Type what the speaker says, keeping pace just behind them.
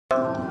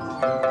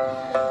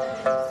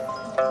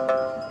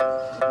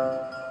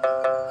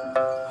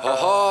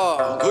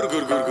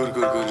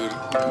gur.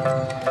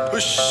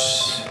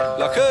 Hush,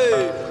 lakhe.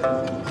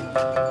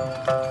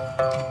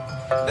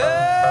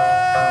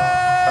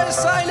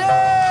 Silent.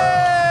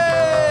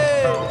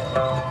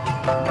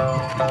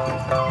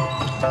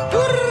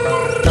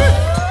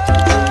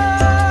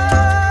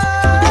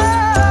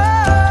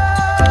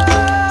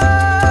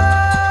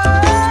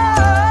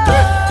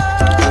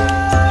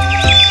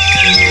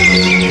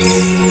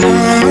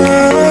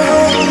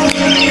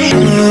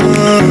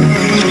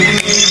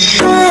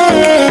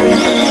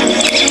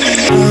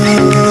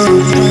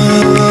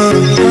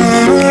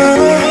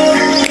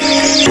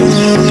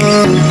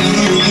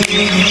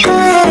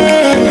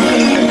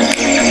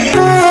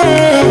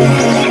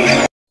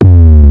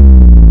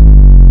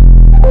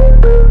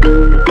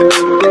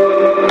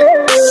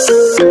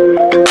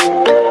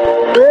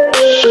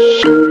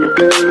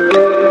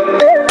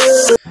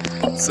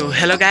 So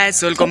hello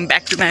guys, welcome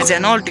back to my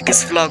channel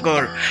Dikesh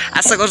vlogger.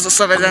 आशा गर्छु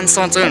सबैजना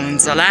सन्चै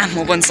हुनुहुन्छ होला,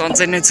 म पनि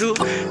सन्चै नै छु।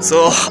 सो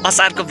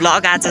असारको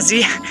भ्लग आज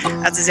चाहिँ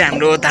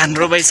हाम्रो धान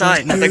रोपाइ छ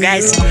हैन त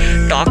गाइस।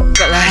 टक्क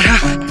लाएर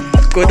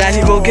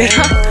कोदाली बोकेर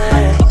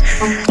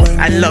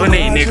अहिले लाउने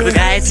हिँडेको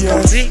गाइस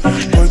म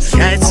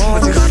चाहिँ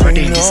घरबाट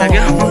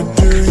हिँडिसक्यो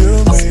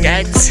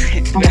गाइस।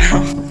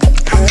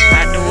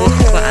 बाटो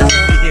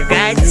भिडियो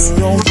गाइस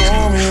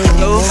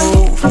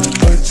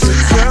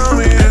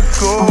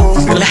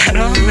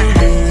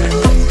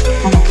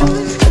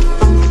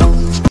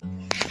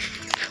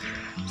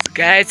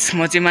गाइस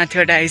म चाहिँ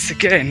माथिबाट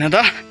आइसक्यो हैन त।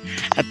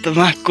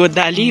 हातमा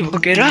कोदाली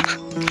बोकेर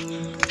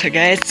त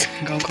गाइस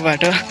गाउँको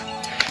बाटो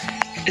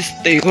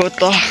यस्तै हो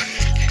त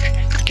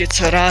के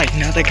छ र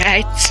हैन त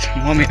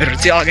गाइस। मम्मीहरू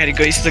चाहिँ अगाडि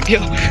गइसक्यो,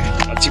 म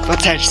चाहिँ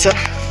पछाडि छ,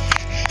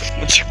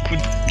 म चाहिँ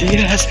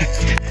कुदिरहेछ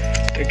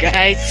त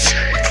गाइस।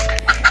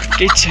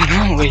 के छैन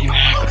वहीमा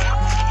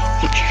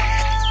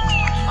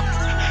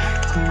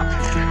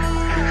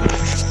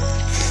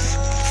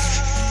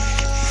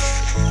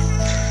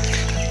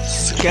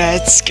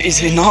गाइस केही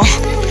छैन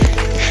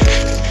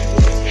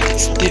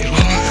यस्तै हो।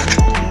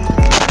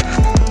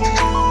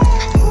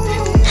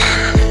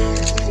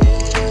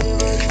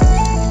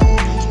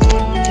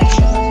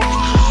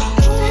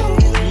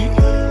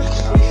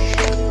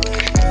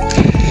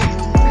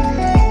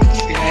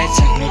 गाइस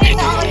हाम्रो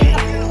खेतबाट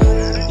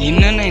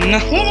हिँड्न न हिँड्न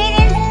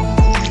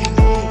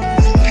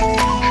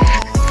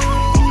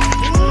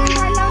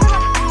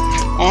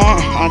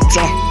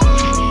अच्छा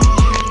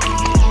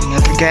होइन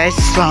त गाइस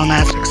पाहुना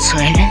आएको छ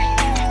होइन।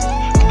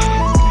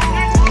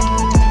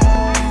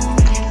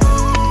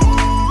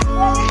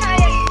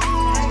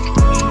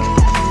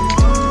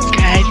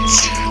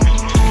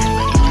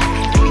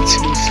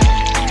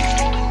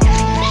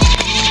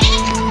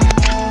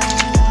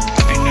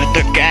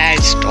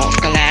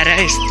 टक्क लाएर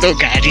यस्तो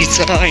घारी छ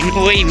होइन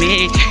वहीमे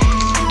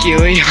के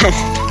हो यो।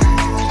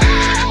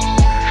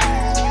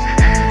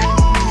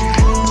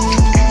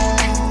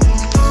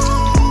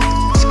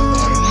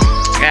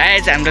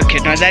 गाइस हाम्रो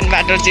खेतमा जाने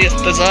बाटो चाहिँ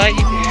यस्तो छ है।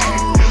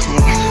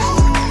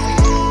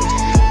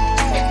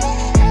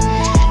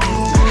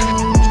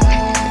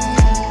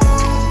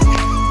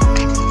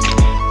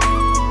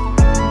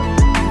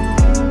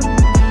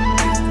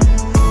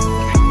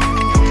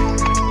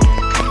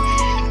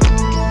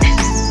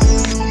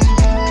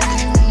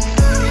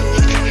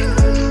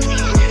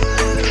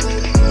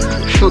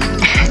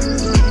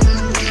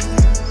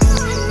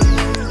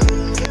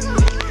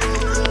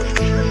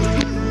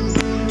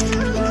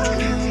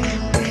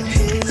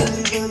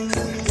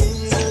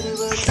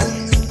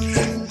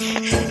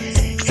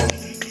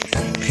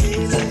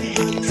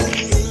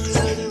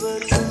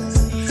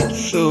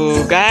 So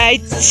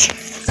guys,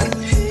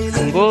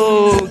 वो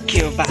के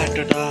हो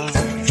बाटो त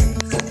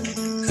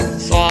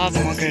सब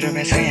मकै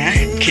रोपेछ यहाँ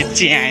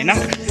खिच्ची यहाँ होइन।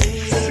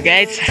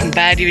 गाइस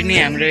बारी पनि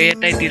हाम्रो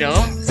यतैतिर हो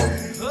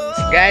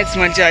गाइस।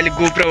 मैले चाहिँ अहिले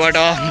गोप्रोबाट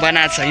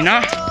बनाएको छैन,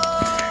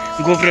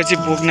 गोप्रो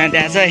चाहिँ बोक्न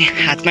दिएको छ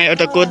है। हातमा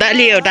एउटा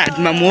कोदाली एउटा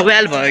हातमा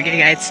मोबाइल भयो कि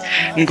गाइस।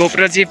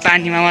 गोप्रो चाहिँ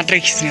पानीमा मात्रै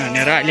खिच्ने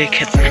भनेर अहिले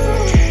खेतमा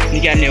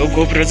निकाल्ने हो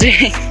गोप्रो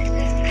चाहिँ।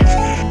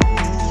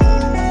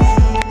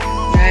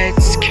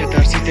 गाइस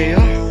खेतहरू चाहिँ त्यही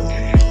हो,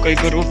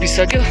 कोहीको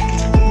रोपिसक्यो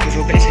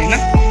रोपाइ छैन,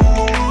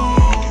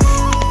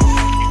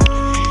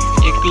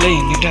 एक्लै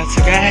हिँडिरहेको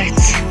छ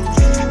गाइस।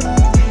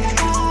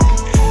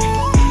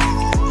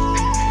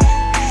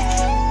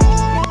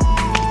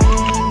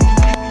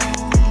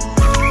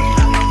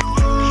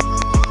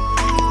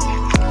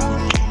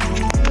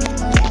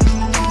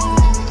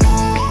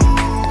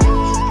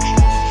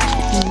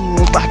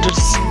 बाटो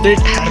सिधै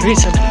ठाडै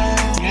छ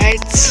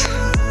गाइस।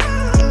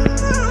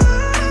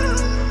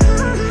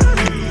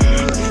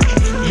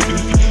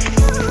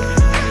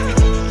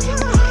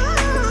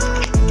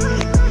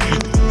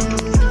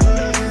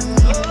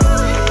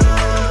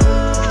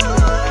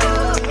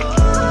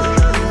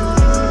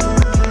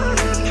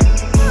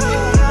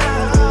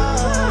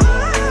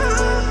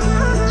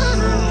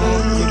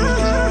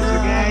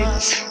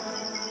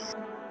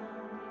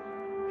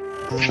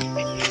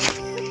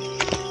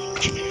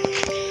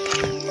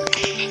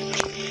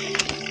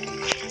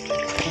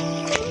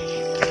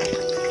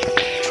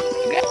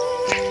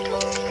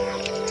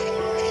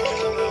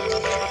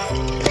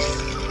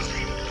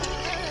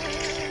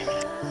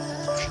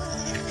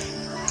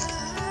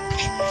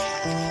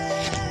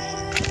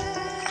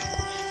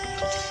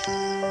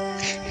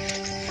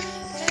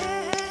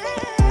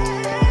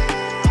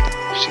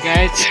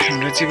 गाइज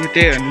हाम्रो चाहिँ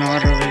त्यही हो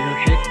नरोएको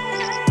खेत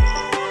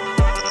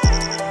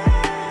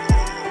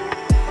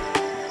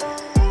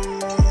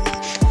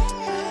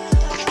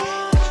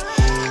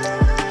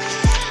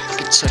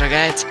सर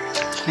गाइज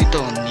नि त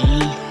हो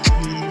नि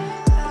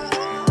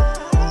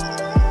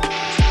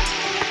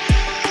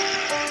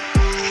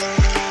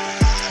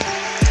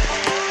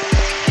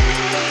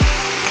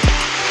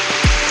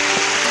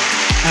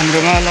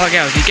हाम्रोमा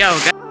लग्या हो कि क्या हो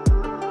क्या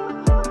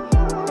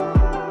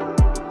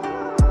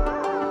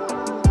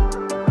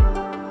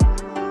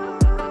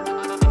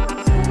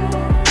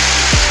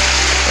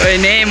ओइ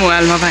नै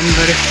मोबाइलमा पानी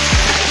पर्यो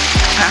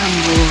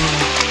आम्बो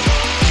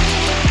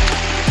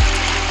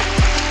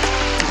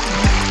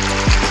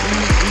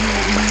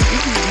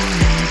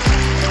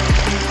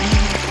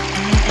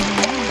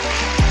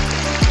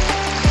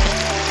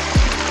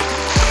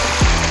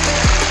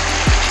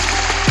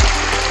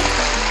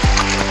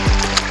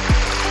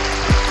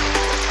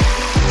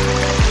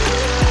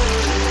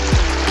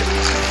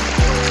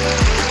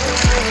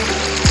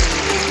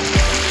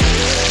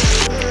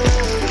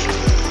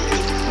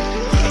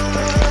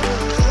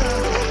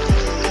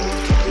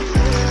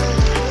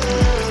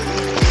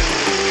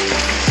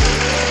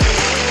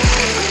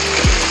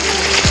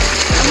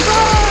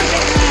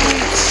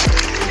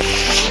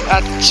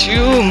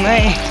Achoo,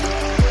 man.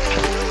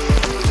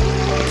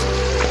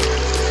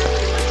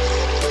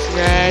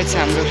 Guys,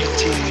 हाम्रो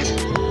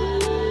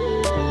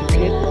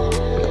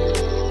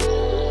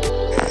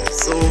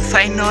So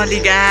finally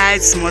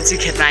guys, म चाहिँ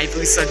खेतमा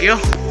आइपुगिसक्यो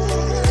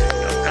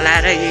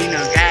ढोकाएर यही न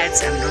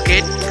guys हाम्रो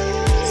खेत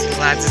So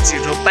आज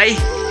चाहिँ रोपाई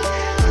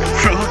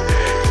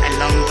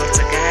लाउनु पर्छ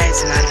guys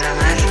मार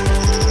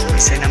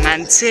छैन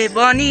मान्छे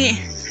पनि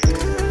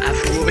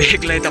आफू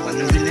एक्लै त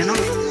भन्नु मिल्दैन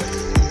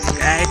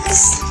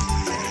guys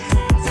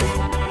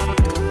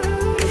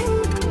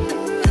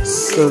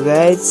So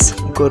guys,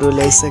 गोरु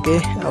ल्याइसके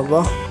अब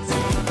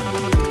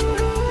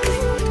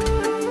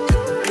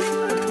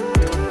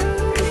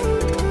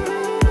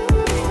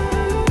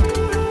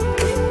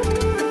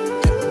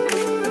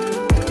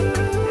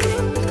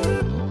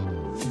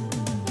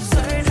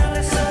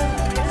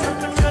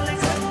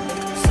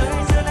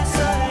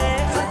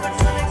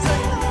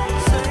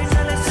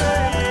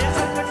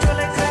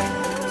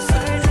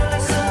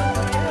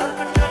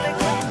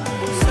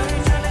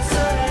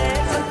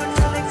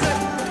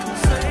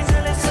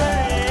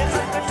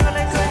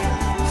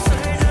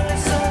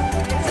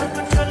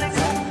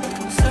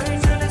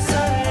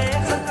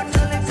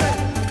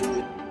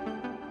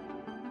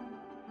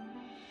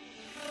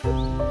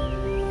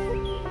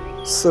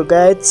So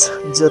guys,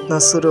 जोत्न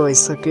सुरु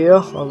भइसक्यो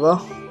अब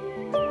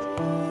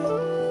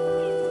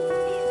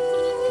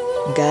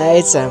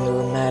गाइज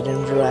हाम्रो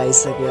नारायणहरू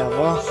आइसक्यो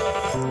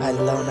अब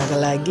आलु लाउनका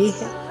लागि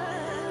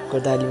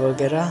कोदाली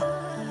बोकेर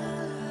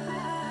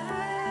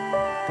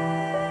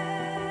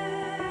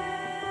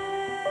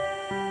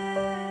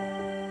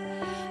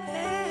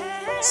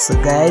So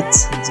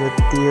guys,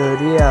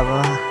 जोतियोरी अब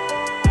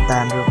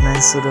धान रोप्न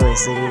सुरु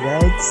भइसक्यो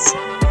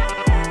गाइज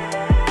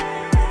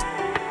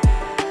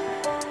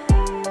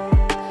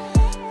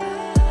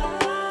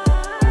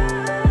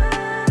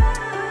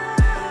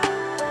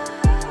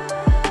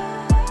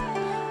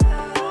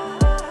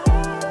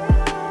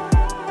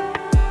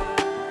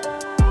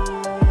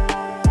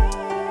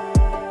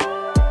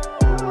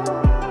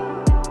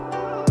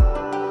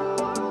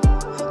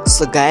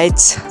So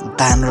guys,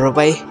 धान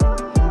रोपाई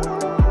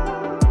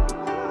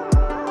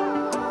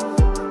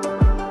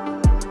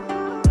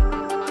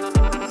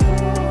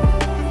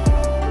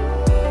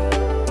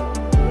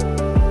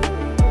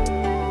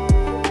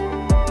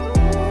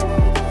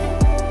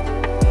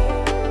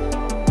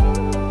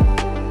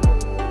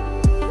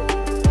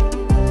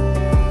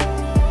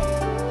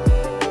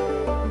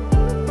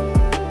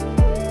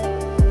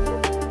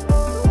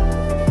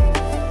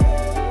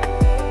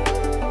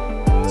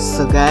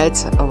So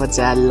guys, अब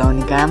जाल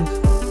लाउने काम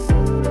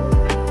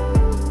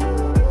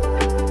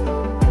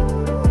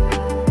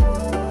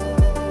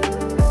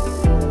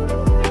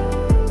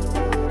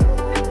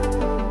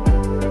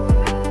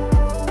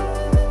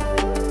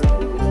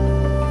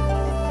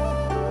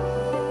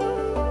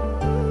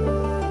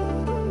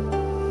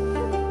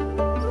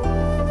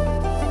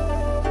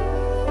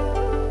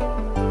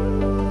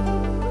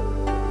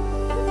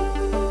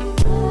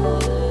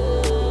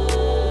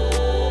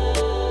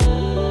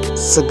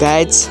So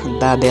guys,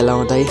 दादे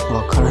लाउँदै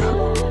भर्खर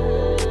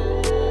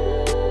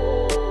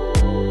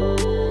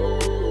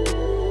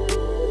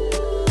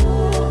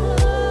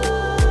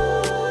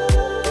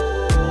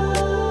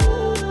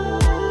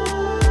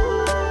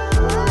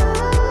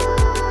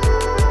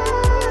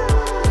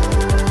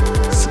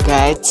So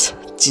guys,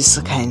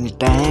 चिसो खाने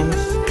टाइम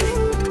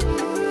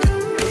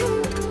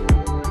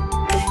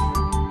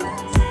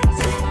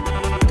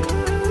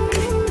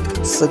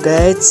So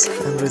guys,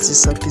 हाम्रो चाहिँ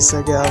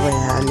सकिसक्यो अब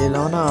यहाँ अलि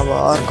लाउन अब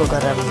अर्को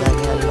गरामा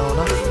जाने अलि लाउन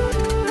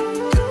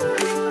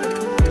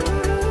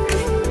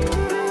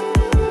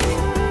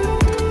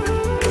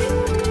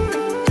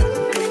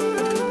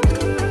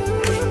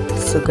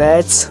So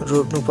guys,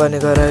 रोप्नु पर्ने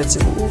गराएर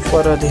चाहिँ उ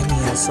परदेखि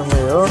यहाँसम्म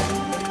हो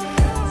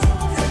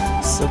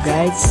सो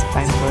गाइज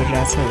पानी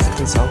परिरहेछ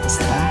यस्तो छ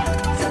अवस्था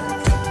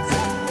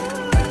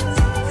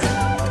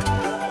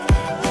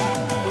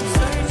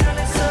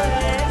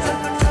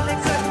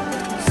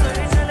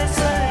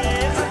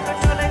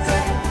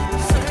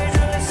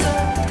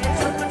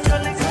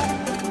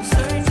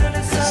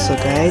सो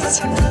गाइज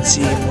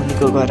चाहिँ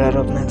मुनिको घर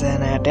रोप्न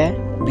जान आँटे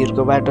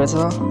भिरको बाटो छ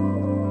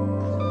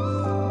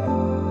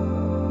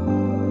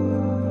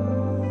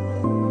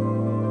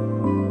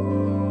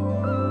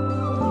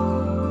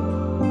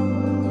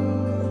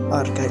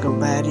अर्काको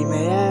बारीमा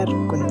यार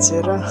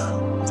कुन्चेर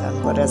जानु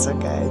परेछ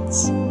गाइज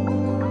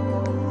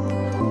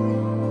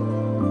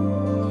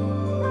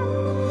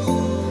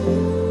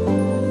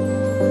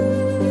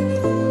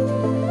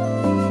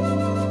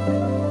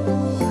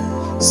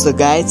सो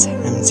गाइज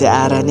हामी चाहिँ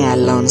आएर नै हाल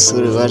लाउनु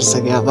सुरु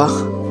गरिसक्यो अब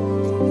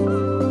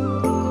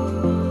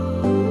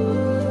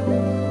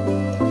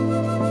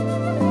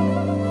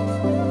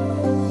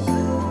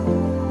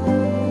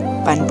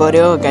पानी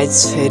पर्यो गाइज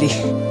फेरि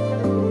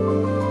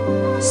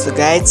सो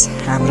गाइज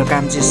हाम्रो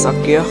काम चाहिँ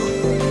सक्यो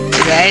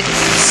गाइज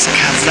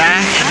खाजा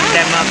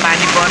टाइममा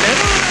पानी पर्यो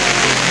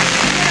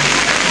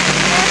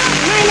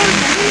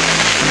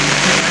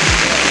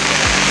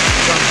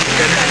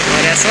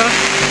भइरहेछ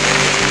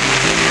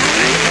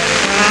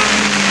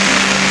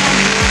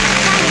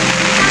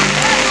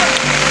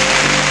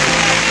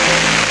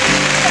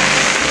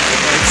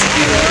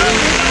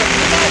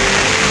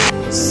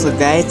सो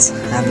गाइज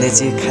हामीले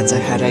चाहिँ खाजा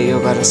खाएर यो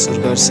गरेर सुरु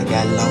गरिसक्यो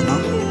हाल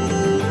लाउन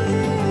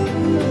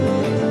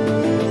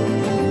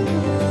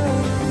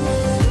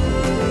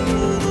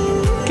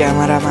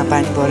क्यामेरामा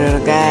पानी परेर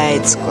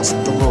गाइज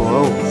कस्तो हो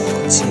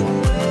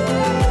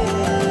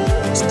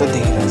कस्तो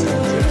देखिरहेछ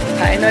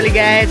फाइनली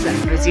गाइज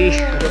हाम्रो चाहिँ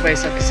रोपाइ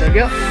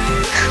सकिसक्यो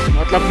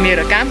मतलब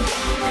मेरो काम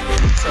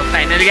सो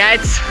फाइनली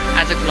गाइज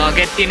आजको भ्लग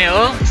यति नै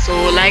हो so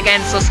like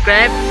and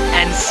subscribe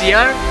and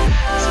share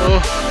so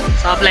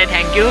सबलाई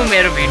थ्याङ्क यू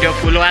मेरो भिडियो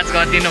फुल वाच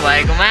गरिदिनु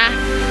भएकोमा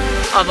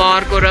अब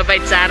अर्को रोपाइ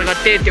 4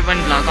 गते त्यो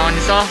पनि भ्लग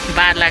आउनेछ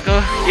बार्लाको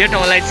यो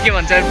ठाउँलाई चाहिँ के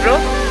भन्छ ब्रो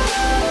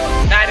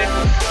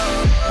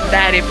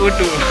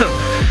दारेपुटु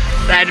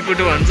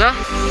भन्छ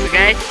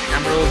गाइज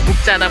हाम्रो बुक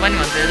चाँदा पनि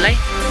भन्छ यसलाई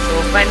सो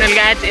फाइनल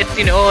गाइज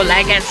यति नै हो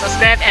like and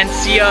subscribe and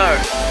share